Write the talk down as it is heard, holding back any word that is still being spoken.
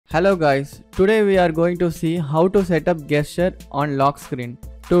Hello guys, today we are going to see how to set up gesture on lock screen.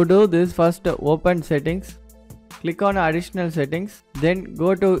 To do this, first open settings, click on additional settings, then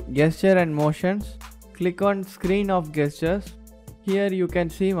go to gesture and motions, click on screen of gestures. Here you can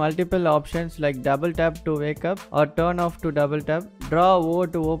see multiple options like double tap to wake up or turn off to double tap, draw O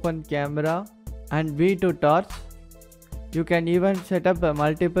to open camera and V to torch. You can even set up a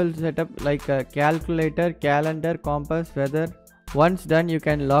multiple setup like a calculator, calendar, compass, weather. Once done, you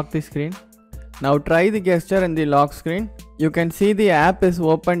can lock the screen. Now try the gesture in the lock screen. You can see the app is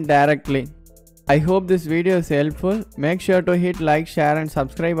opened directly. I hope this video is helpful. Make sure to hit like, share and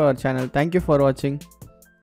subscribe our channel. Thank you for watching.